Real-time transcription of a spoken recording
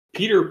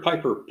Peter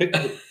Piper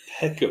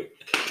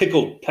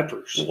pickled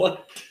peppers.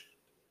 What?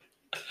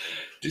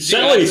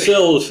 Sally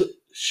sells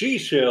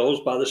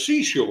seashells by the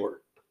seashore.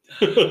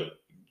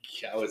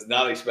 I was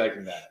not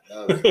expecting that.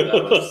 That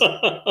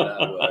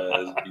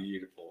was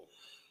beautiful.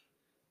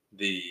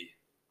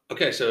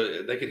 Okay,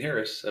 so they can hear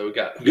us. So we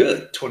got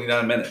Good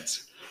 29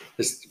 minutes.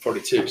 It's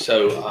 42.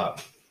 So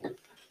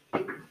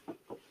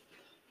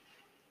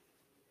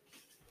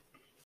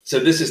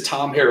this is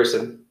Thom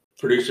Harrison,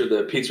 producer of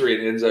the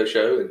Pizzeria and Enzo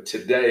show, and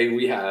today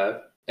we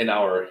have in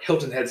our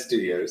Hilton Head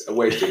studios,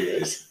 away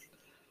studios,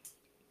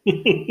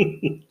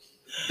 the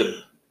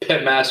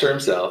pet master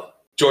himself,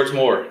 George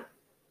Moore.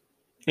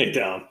 Hey,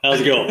 Tom. How's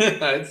it going?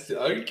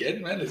 Are you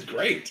kidding, man? It's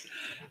great.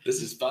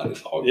 This is fun.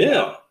 It's all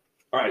Yeah. Fun.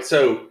 All right.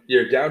 So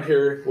you're down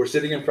here. We're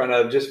sitting in front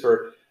of, just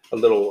for a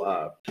little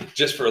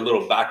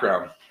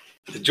background.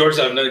 George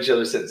and I have known each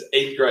other since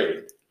 8th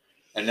grade,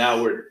 and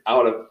now we're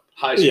out of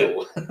high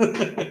school.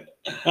 Yeah.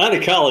 Out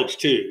of college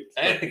too.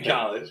 And in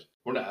college.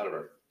 We're out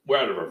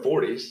of our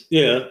 40s.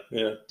 Yeah.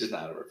 Just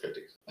not out of our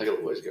 50s. I got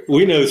a ways to go.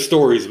 We know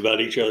stories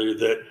about each other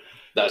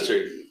That's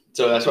true.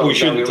 So that's why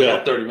we only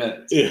have 30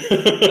 minutes. Yeah.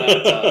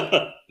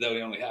 That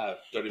we only have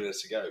 30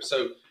 minutes to go.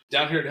 So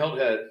down here in Hilton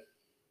Head,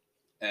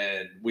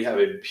 and we have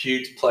a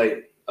huge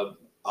plate of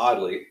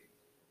barbecue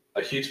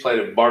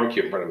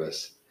in front of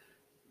us.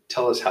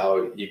 Tell us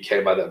how you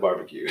came by that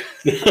barbecue.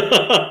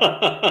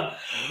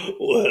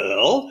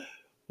 Well,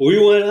 we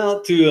went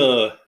out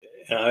to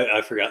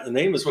I forgot the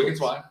name of Swig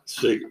Swine.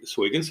 Swig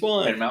and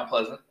Swine In Mount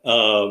Pleasant.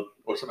 or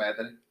some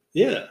Anthony.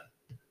 Yeah,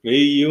 me,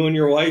 you, and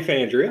your wife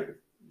Andrea.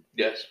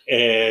 Yes,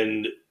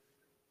 and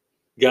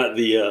got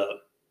the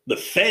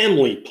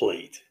family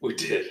plate. we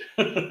did.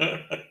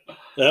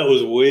 That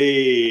was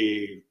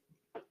way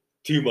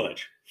too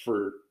much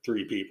for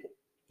 3 people.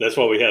 That's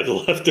why we have the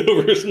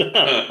leftovers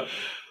now.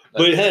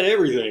 But it had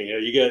everything.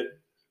 You got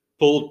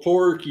pulled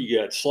pork, you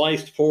got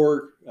sliced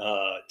pork,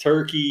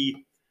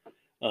 turkey,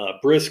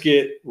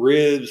 brisket,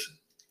 ribs,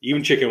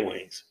 even chicken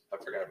wings. I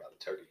forgot about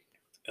the turkey.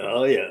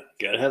 Oh yeah,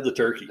 gotta have the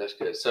turkey. That's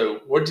good.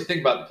 So, what did you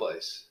think about the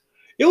place?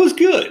 It was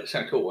good. It's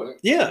kind of cool, wasn't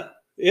it? Yeah.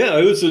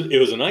 It was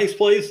a nice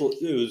place.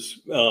 It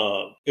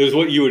was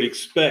what you would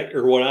expect,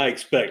 or what I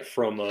expect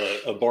from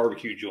a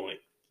barbecue joint.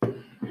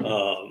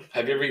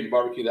 Have you ever eaten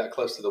barbecue that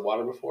close to the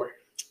water before?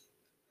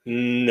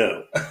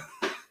 No.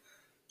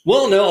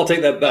 Well, no, I'll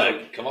take that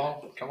back. Come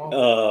on.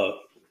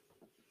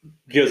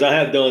 Because I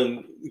have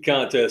done the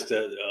contest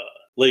at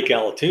Lake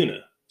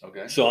Altoona.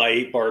 Okay. So I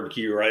ate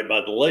barbecue right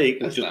by the lake,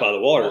 That's which is not by the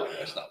water. water.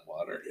 That's not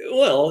water.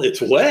 Well, it's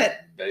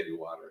wet. Baby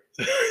water.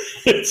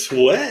 It's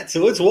wet,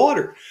 so it's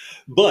water.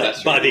 But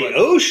That's by the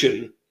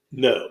ocean,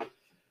 no.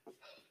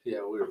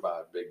 Yeah, we were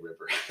by a big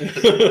river.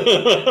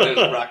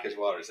 There's brackish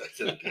water, so it's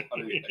the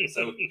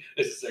same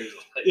as the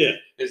lake. Yeah.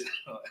 It's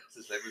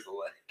the same as the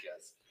lake,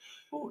 yes.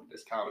 Ooh,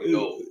 it's comedy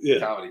gold. Yeah.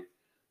 Comedy.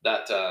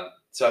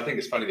 So I think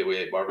it's funny that we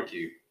ate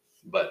barbecue,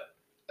 but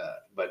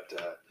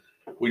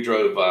we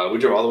drove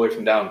all the way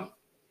from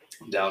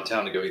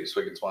downtown to go eat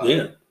Swig Swine.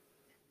 Yeah.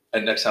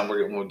 And next time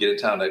when we get in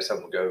town,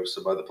 we'll go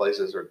some other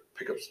places or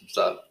pick up some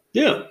stuff.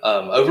 Yeah.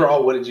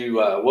 Overall, what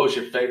was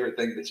your favorite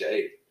thing that you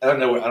ate? I don't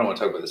know. I don't want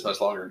to talk about this much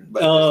longer,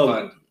 but it's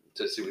fun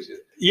to see what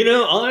you did.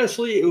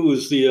 Honestly, it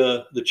was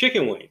the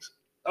chicken wings.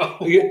 Oh,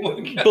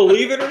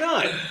 believe it or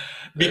not,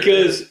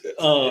 because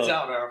it's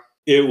out now.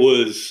 It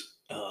was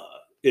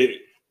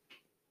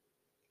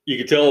you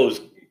could tell it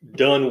was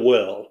done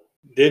well.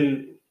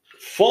 Didn't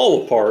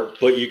fall apart,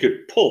 but you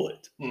could pull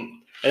it.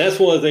 And that's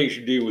one of the things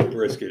you do with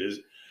brisket is,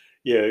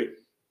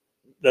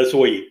 that's the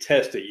way you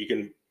test it. You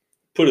can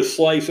put a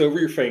slice over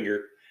your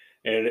finger,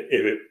 and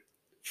if it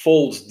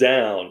folds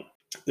down,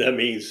 that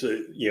means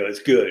it's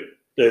good.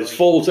 That it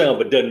folds down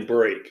but doesn't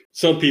break.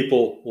 Some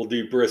people will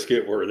do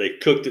brisket where they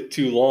cooked it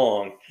too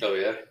long. Oh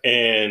yeah.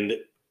 And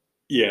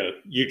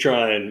you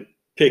try and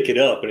pick it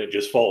up and it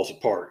just falls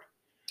apart.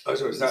 Oh,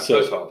 so it's not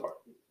supposed to fall apart.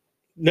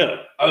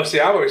 No. Oh, see,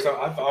 I've always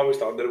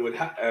thought that it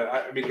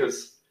would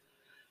because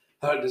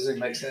it doesn't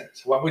make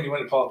sense. Why would you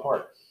want it to fall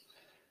apart?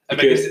 I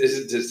mean, does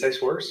it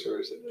taste worse, or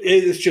is it?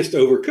 It's just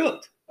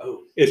overcooked.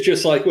 Oh, it's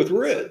just like with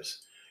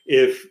ribs.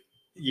 If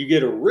you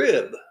get a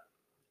rib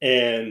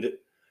and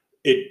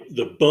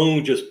the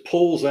bone just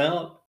pulls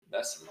out,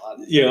 that's a lot.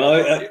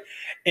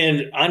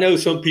 And I know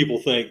some people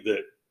think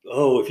that,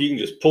 if you can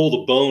just pull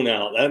the bone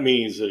out, that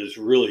means that it's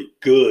really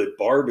good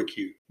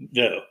barbecue.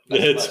 No,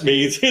 that just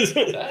means it's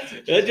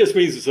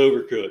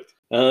overcooked.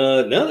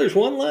 Now there's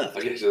one left.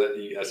 Okay, so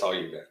that's all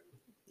you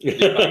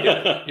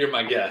got. You're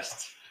my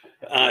guest.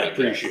 I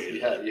appreciate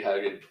it. You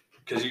had good,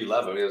 because you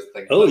love them. I was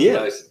thinking,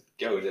 nice.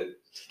 Go to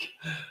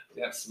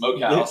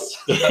smokehouse.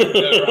 No,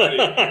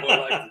 right. More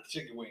like the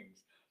chicken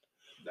wings.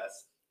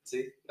 That's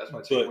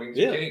my chicken wings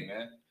are king,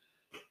 man.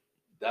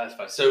 That's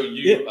fine. So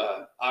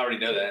I already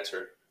know the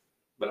answer,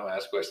 but I'm gonna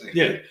ask a question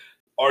again. Yeah.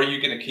 Are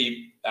you gonna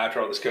keep,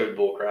 after all this COVID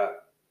bull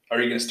crap? Are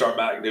you gonna start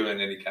back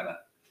doing any kind of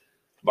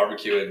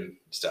barbecuing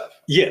stuff?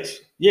 Yes.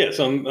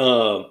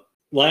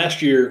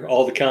 Last year,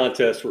 all the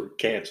contests were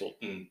canceled.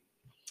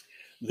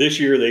 This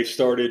year, they've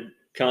started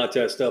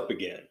contests up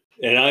again.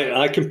 And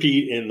I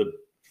compete in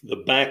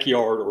the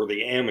backyard or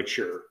the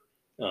amateur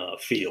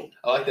field.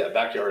 I like that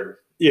backyard.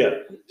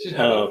 Yeah. Should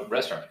have a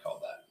restaurant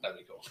called that. That'd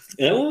be cool.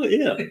 Yeah, well,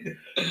 yeah.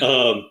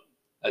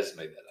 I just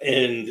made that up.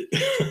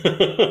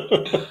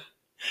 And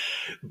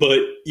but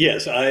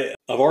yes, I've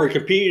already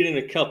competed in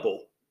a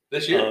couple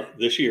this year.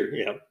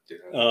 Yeah.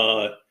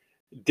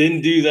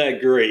 Didn't do that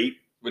great,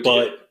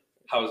 but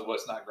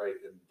what's not great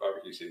in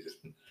barbecue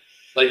season?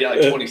 Like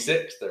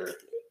 26th or.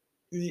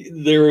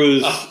 There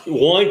was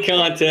one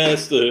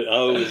contest that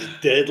I was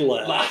dead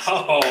last.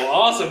 Oh,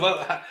 awesome!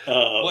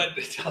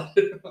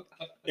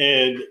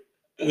 And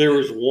there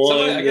was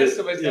one. I guess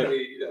somebody's got to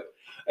be.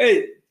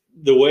 Hey,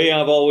 the way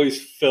I've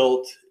always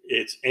felt,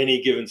 it's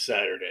any given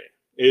Saturday.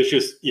 It's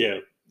just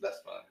that's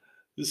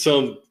fun.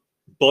 Some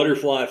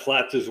butterfly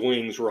flapped his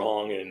wings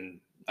wrong and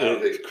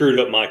it screwed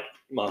up my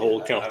whole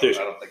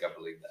competition. I don't think I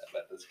believe that,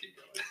 but let's keep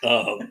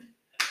going.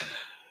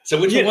 So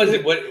which one was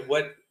it? What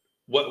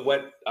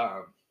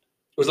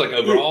was it like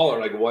overall or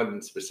like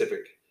one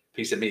specific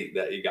pice of meat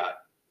that you got?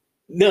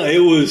 No, it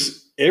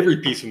was every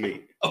piece of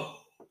meat.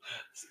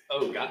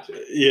 Oh, gotcha.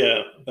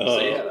 Yeah.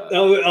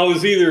 I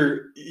was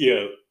either,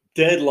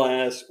 dead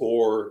last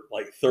or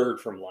like third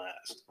from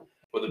last.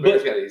 Well, the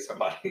Bears got to eat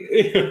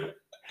somebody.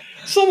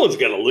 Someone's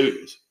got to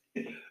lose.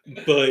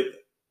 But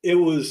it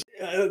was,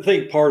 I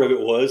think part of it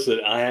was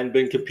that I hadn't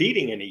been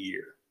competing in a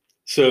year.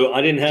 So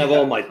I didn't have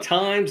all my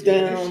times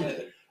down.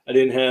 I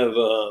didn't have,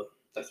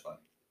 that's fine.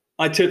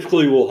 I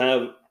typically will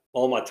have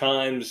all my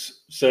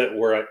times set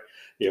where I,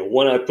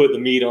 when I put the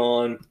meat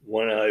on,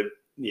 when I,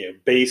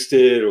 baste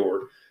it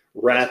or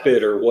wrap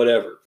it or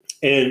whatever.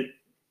 And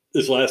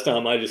this last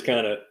time I just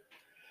kind of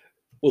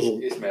was.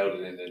 You just mailed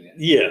it in, didn't you?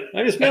 Yeah,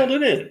 I just mailed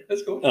it in.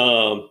 That's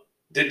cool.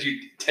 Did you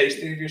taste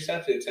any of your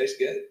stuff? Did it taste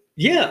good?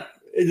 Yeah.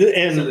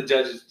 And so the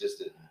judges just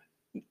didn't.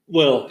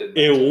 Well,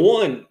 in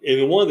one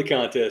of the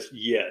contests,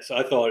 yes,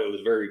 I thought it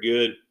was very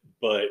good,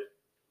 but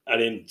I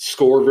didn't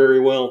score very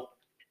well.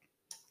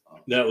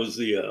 That was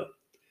the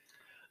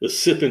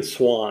Swig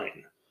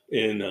Swine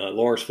in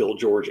Lawrenceville,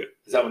 Georgia.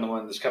 Is that the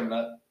one that's coming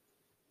up?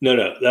 No,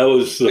 that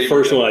was the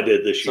first one I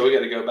did this year. So we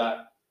got to go back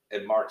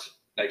in March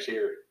next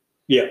year.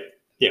 Yeah.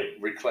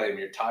 Reclaim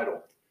your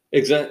title.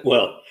 Exactly.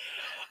 Well,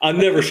 I've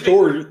never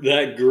scored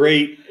that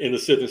great in the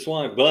Swig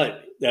Swine,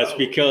 but that's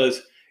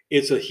because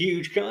it's a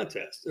huge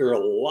contest. There are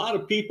a lot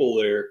of people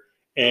there,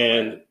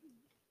 and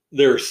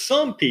there are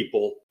some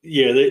people,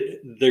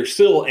 they're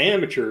still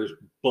amateurs,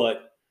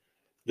 but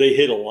they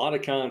hit a lot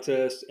of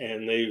contests,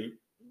 and they've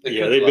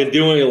been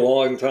doing it a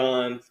long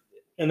time,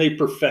 and they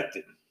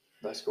perfected.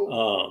 That's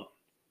cool.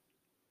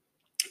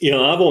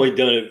 I've only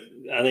done it,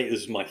 I think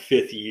this is my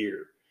 5th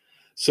year.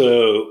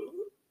 So,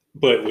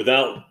 but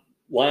without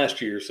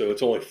last year, so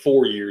it's only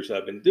 4 years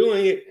I've been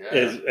doing it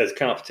as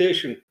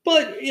competition.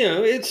 But,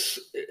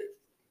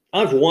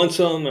 I've won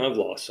some and I've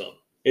lost some.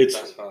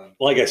 That's fine.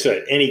 Like I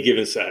said, any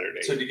given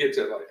Saturday. So do you get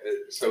to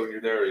so when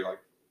you're there, you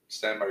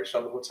stand by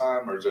yourself the whole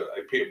time, or is it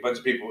a bunch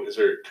of people? Is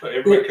there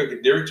everybody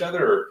cooking near each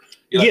other, or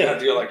you have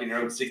to go in your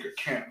own secret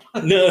camp?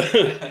 No,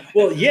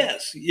 well,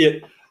 yes,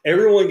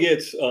 everyone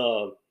gets.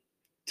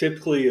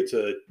 Typically, it's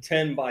a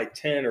 10 by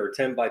 10 or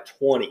 10 by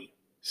 20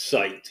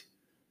 site.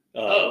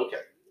 Okay.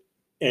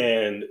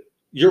 And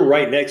you're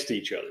right next to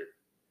each other,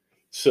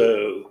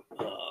 so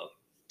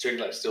you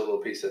can steal a little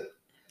piece of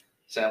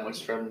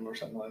sandwich from them or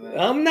something like that.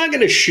 I'm not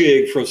going to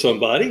shig from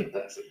somebody.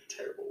 That's a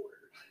terrible word.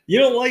 You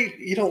don't like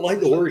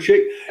the word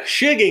shig?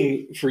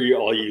 Shigging, for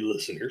all you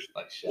listeners.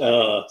 Like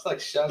shagging. It's like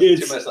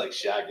shagging. Too much like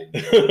shagging.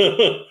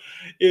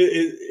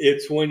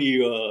 It's when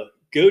you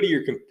go to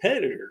your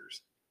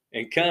competitors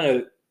and kind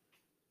of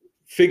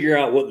figure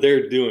out what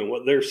they're doing,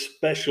 what their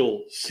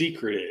special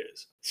secret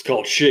is. It's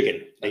called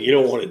shigging, and you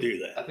don't want to do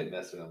that. I think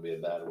that's going to be a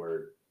bad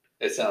word.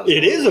 It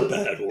is a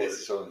bad word. It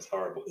sounds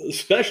horrible.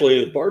 Especially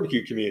in the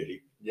barbecue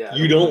community. Yeah.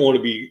 You don't want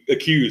to be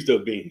accused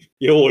of being,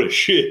 you don't want to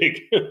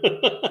shig.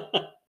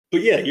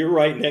 But yeah, you're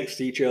right next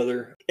to each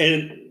other.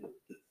 And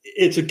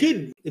it's a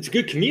good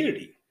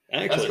community,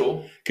 actually. That's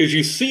cool. Because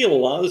you see a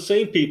lot of the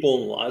same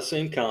people in a lot of the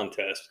same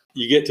contests.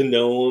 You get to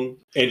know them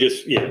and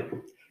just,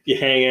 you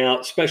hang out,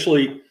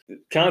 especially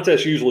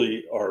contests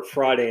usually are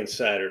Friday and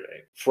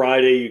Saturday.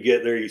 Friday, you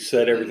get there, you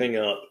set everything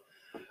up.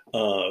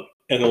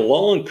 And the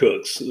long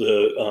cooks,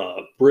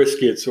 the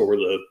briskets or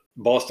the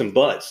Boston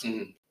butts,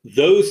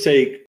 those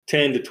take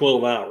 10 to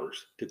 12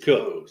 hours to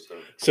cook.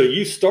 So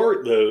you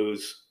start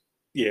those,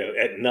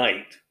 at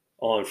night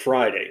on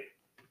Friday.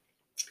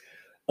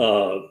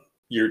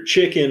 Your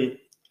chicken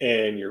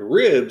and your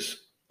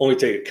ribs only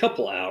take a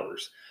couple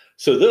hours.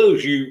 So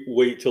those you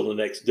wait till the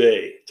next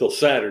day, till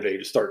Saturday,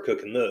 to start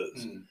cooking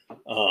those.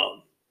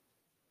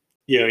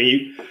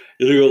 You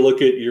go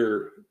look at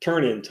your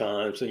turn-in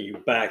times and you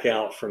back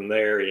out from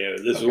there.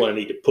 This is when I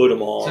need to put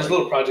them on. So there's a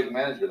little project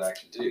management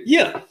action too.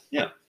 Yeah.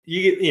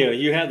 You get,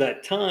 you have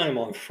that time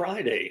on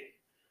Friday,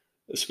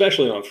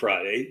 especially on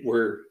Friday,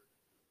 where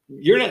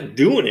you're not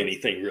doing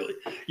anything really.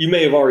 You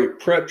may have already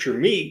prepped your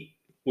meat,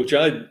 which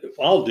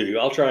I'll do.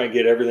 I'll try and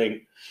get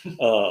everything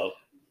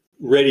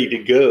ready to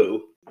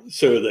go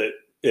so that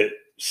at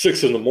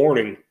 6 in the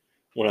morning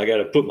when I got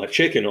to put my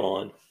chicken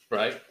on.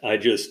 Right.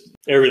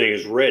 Everything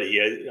is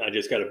ready. I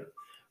just got to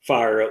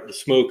fire up the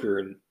smoker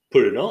and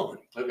put it on.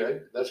 Okay,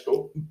 that's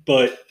cool.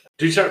 But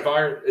do you start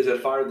fire? Is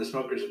it fire? The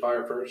smoker's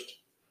fire first?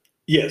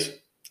 Yes.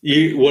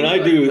 When I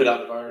do put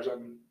out the fire or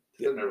something,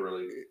 it's never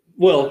really.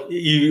 Well,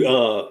 you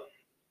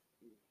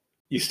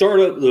start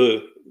up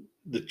the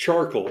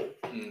charcoal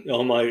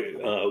on my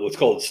what's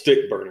called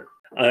stick burner.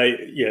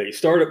 You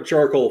start up the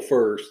charcoal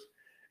first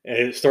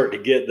and start to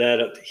get that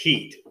up to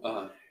heat.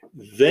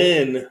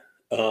 Then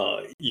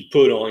you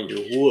put on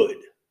your wood,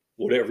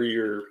 whatever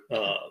you're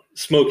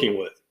smoking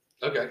with.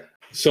 Okay.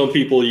 Some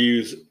people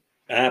use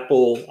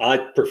apple. I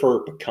prefer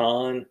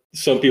pecan.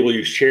 Some people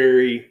use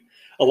cherry.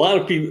 A lot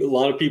of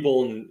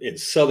people in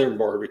Southern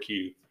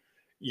barbecue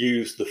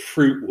use the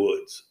fruit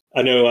woods.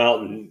 I know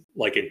out in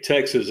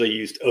Texas they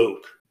used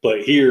oak,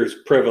 but here is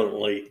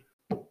prevalently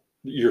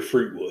your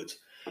fruit woods.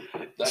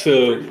 That's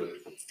interesting.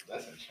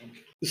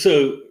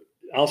 So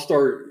I'll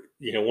start.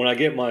 When I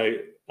get I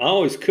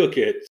always cook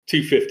at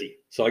 250.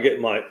 So I get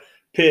my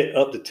pit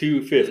up to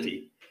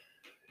 250.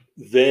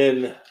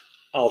 Then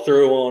I'll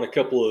throw on a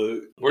couple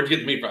of. Where'd you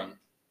get the meat from?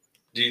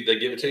 Do they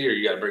give it to you, or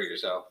you got to bring it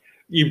yourself?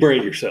 You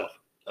bring it yourself.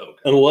 Okay.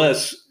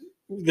 Unless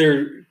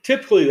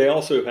they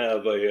also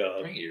have a.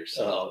 Bring it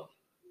yourself.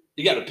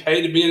 You got to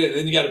pay to be in it, and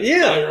then you got to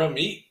buy your own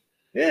meat.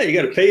 Yeah, you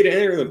got to pay to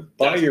enter and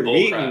buy your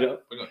meat. We're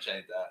gonna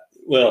change that.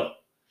 Well,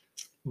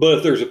 but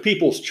if there's a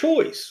People's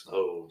Choice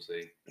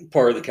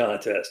part of the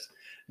contest,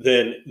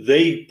 then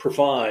they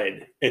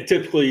provide, and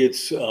typically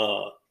it's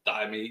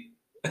thigh meat.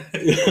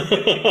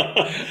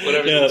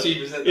 Whatever the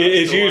cheapest.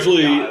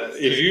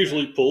 It's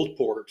usually pulled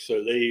pork,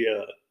 so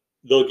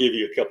they'll give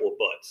you a couple of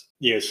butts.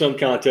 Some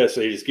contests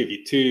they just give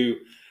you 2.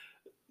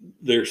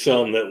 There's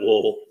some that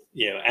will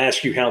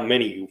ask you how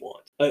many you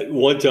want.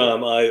 One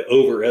time I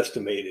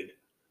overestimated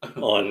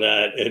on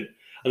that, and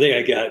I think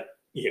I got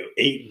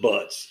 8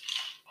 butts,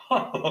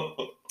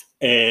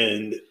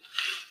 and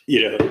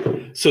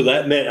so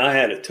that meant I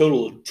had a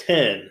total of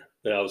 10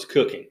 that I was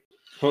cooking.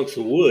 Hunks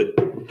of wood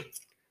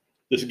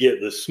just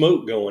get the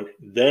smoke going.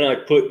 Then I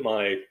put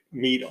my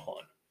meat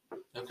on,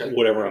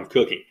 whatever I'm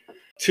cooking.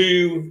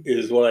 2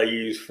 is what I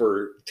use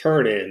for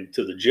turn-in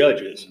to the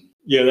judges.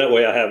 That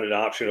way I have an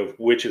option of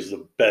which is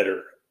the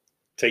better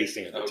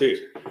tasting of the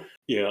 2.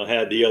 I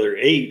had the other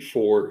 8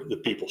 for the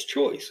People's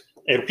Choice.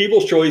 And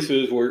People's Choice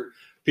is where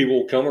people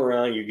will come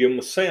around, you give them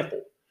a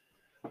sample.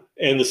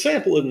 And the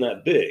sample isn't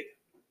that big.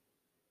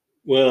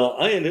 Well,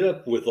 I ended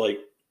up with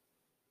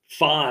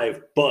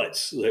 5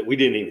 butts that we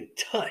didn't even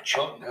touch.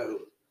 Oh, no.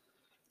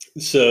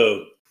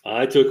 So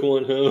I took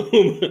one home.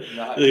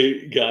 Nice.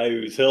 The guy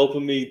who's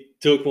helping me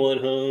took one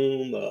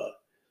home. A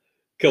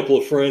couple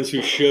of friends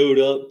who showed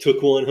up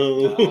took one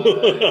home.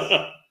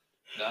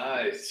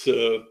 Nice.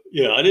 So,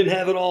 I didn't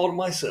have it all to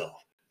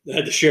myself. I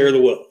had to share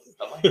the wealth.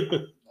 I like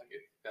it.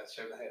 Got to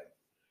show the ham.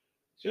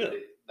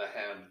 The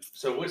ham.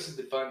 So which is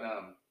the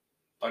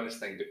funnest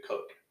thing to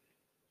cook?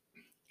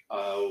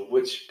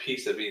 Which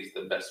piece of meat is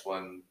the best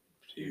one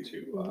for you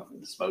to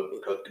smoke or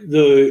cook?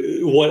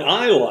 What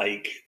I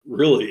like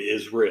really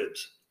is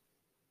ribs.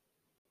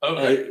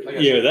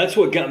 Okay. That's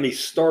what got me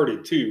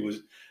started too.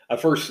 Was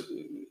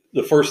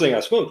the first thing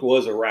I smoked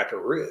was a rack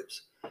of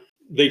ribs.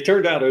 They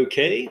turned out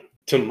okay.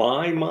 To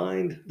my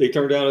mind, they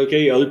turned out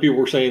okay. Other people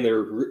were saying they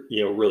were,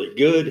 really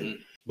good,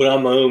 but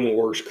I'm my own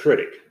worst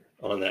critic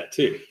on that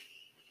too.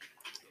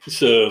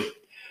 So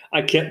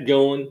I kept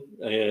going,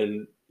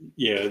 and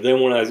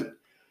then when I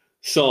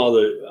saw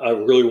that I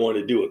really wanted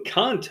to do a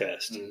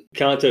contest,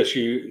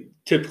 you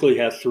typically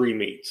have 3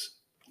 meats.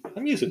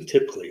 I'm using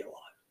typically a lot.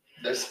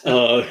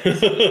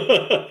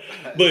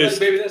 But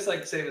maybe that's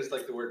same as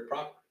the word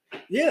proper.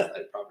 Yeah.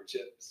 Like proper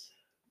chips.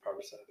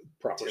 Proper cider.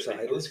 Proper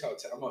cider. Let's call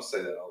it. I'm going to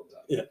say that all the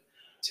time. Yeah.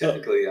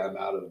 Typically, I'm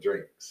out of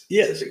drinks.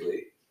 Yes.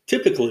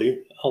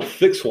 Typically, I'll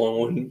fix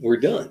one when we're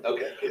done.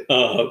 Okay.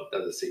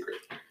 That's a secret.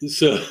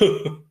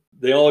 So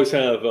they always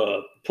have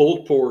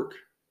pulled pork,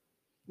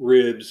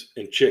 ribs,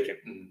 and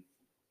chicken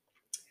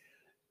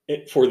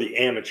for the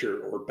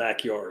amateur or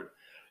backyard.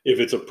 If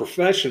it's a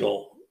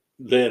professional,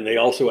 then they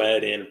also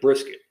add in a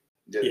brisket.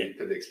 Yeah. You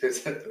put the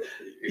expensive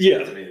meat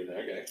in there.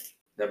 Okay.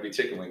 That'd be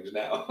chicken wings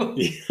now. I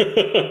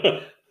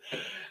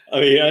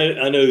mean,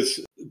 I know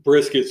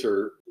briskets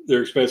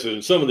they're expensive.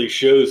 And some of these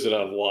shows that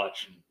I've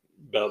watched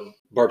about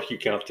barbecue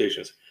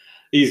competitions,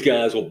 these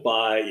guys will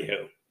buy,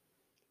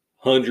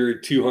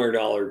 $100,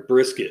 $200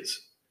 briskets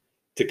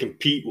to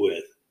compete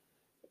with.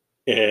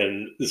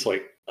 And it's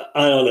I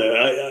don't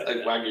know.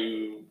 Like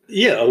Wagyu.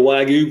 Yeah, a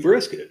Wagyu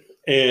brisket.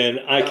 And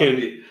I don't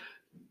know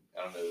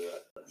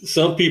that.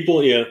 Some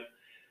people,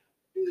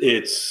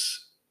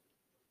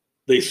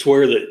 they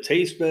swear that it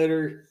tastes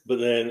better, but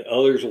then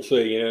others will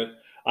say,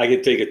 I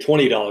could take a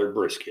 $20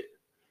 brisket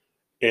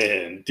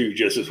and do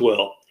just as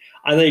well.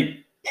 I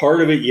think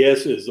part of it,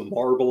 yes, is the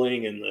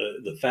marbling and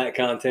the fat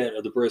content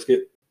of the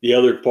brisket. The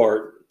other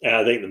part, and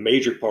I think the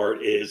major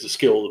part, is the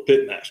skill of the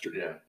pitmaster.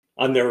 Yeah.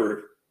 I've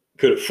never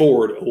could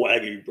afford a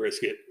Wagyu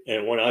brisket.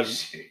 And when I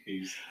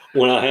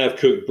have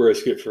cooked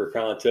brisket for a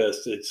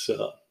contest, it's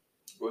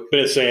been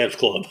at Sam's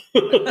Club.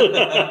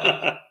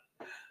 Wag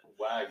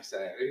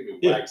Sam.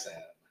 Wag Sam.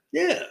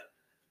 Yeah.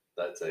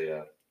 That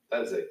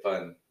is a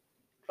fun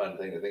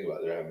thing to think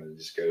about. They're having to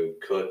just go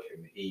cook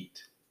and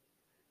eat.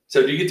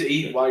 So do you get to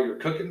eat while you're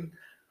cooking,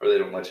 or they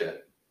don't let you?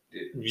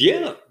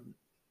 Yeah.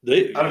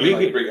 I don't mean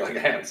like bring like a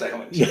ham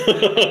sandwich.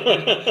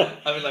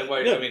 I mean, like,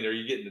 wait. No. I mean, are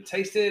you getting to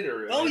taste it,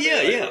 or? Oh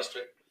yeah.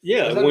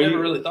 Yeah. I've never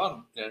really thought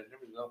about that.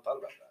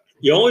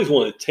 You always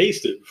want to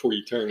taste it before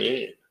you turn it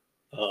in.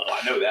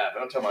 I know that,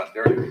 but I'm talking about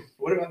dirty.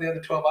 What about the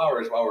other 12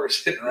 hours while we're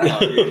sitting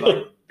around eating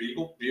like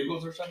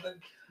bugles or something?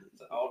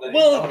 All day.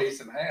 Well, I'll eat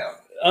some ham.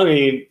 I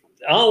mean,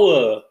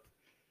 I'll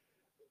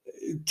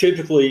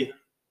typically,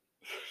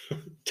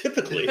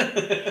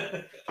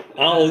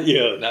 I'll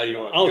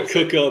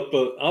cook up.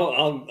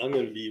 I'm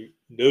going to be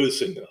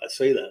noticing that I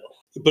say that,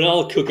 but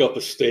I'll cook up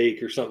a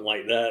steak or something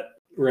like that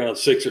around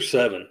 6 or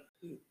 7.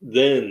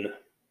 Then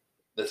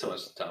that's how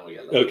much time we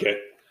got left.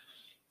 Okay.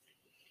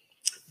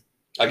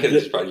 I could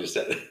have probably just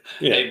said it.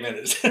 8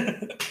 minutes.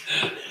 But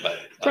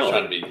I'm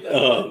trying to be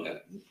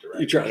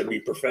you're trying to be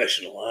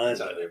professional. I'm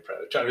trying to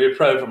be a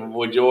pro from my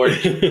boy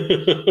George.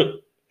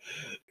 You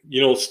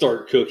don't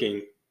start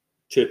cooking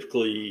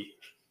typically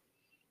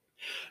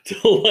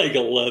till like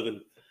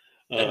 11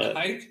 at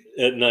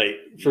night.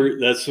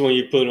 That's when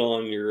you put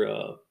on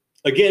your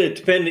again,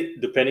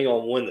 depending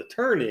on when the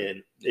turn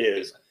in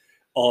is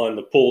on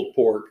the pulled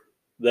pork.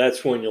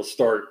 That's when you'll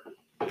start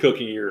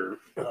cooking your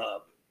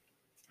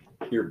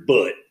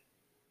butt,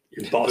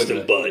 your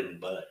Boston butt.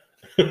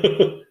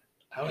 And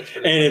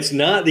it's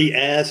not the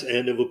ass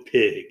end of a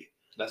pig.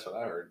 That's what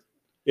I heard.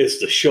 It's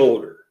the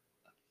shoulder.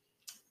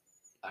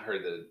 I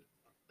heard that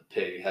the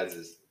pig has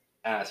his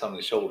ass on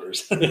his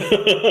shoulders all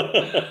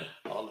the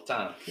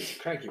time. It's a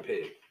cranky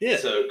pig. Yeah.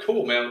 So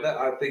cool, man.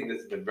 I think this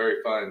has been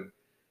very fun,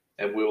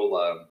 and we'll.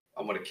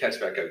 I'm going to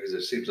catch back up because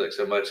it seems like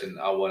so much, and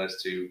I want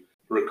us to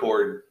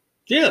record.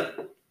 Yeah.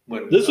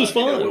 This was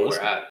fun. When we're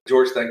at.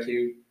 George, thank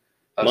you.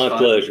 My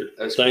pleasure.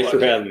 Thanks for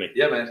having me.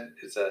 Yeah, man.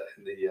 It's so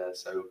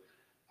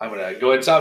I'm gonna go inside.